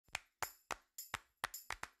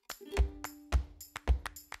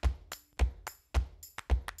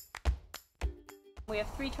We have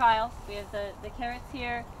 3 trials. We have the carrots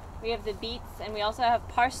here, we have the beets, and we also have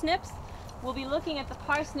parsnips. We'll be looking at the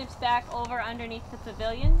parsnips back over underneath the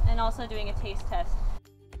pavilion and also doing a taste test.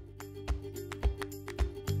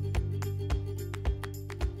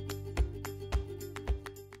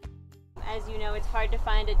 As you know, it's hard to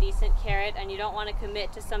find a decent carrot, and you don't want to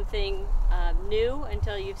commit to something new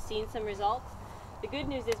until you've seen some results. The good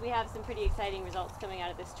news is we have some pretty exciting results coming out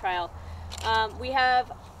of this trial. We have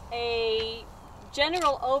a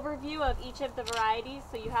general overview of each of the varieties,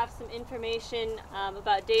 so you have some information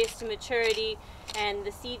about days to maturity and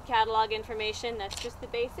the seed catalog information. That's just the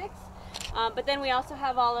basics. But then we also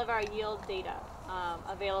have all of our yield data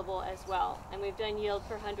available as well. And we've done yield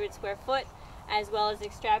per 100 square foot, as well as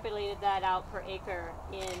extrapolated that out per acre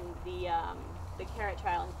in the carrot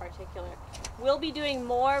trial in particular. We'll be doing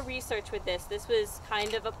more research with this. This was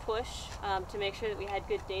kind of a push to make sure that we had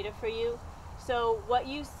good data for you. So what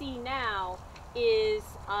you see now is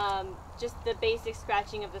just the basic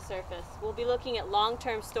scratching of the surface. We'll be looking at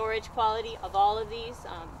long-term storage quality of all of these.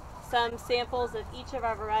 Some samples of each of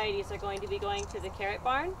our varieties are going to be going to the carrot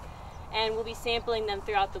barn, and we'll be sampling them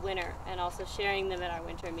throughout the winter and also sharing them at our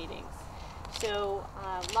winter meetings. So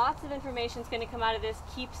lots of information is going to come out of this.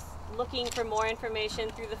 Keep looking for more information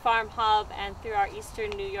through the Farm Hub and through our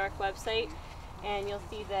Eastern New York website, and you'll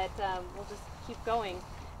see that we'll just keep going.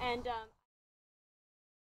 And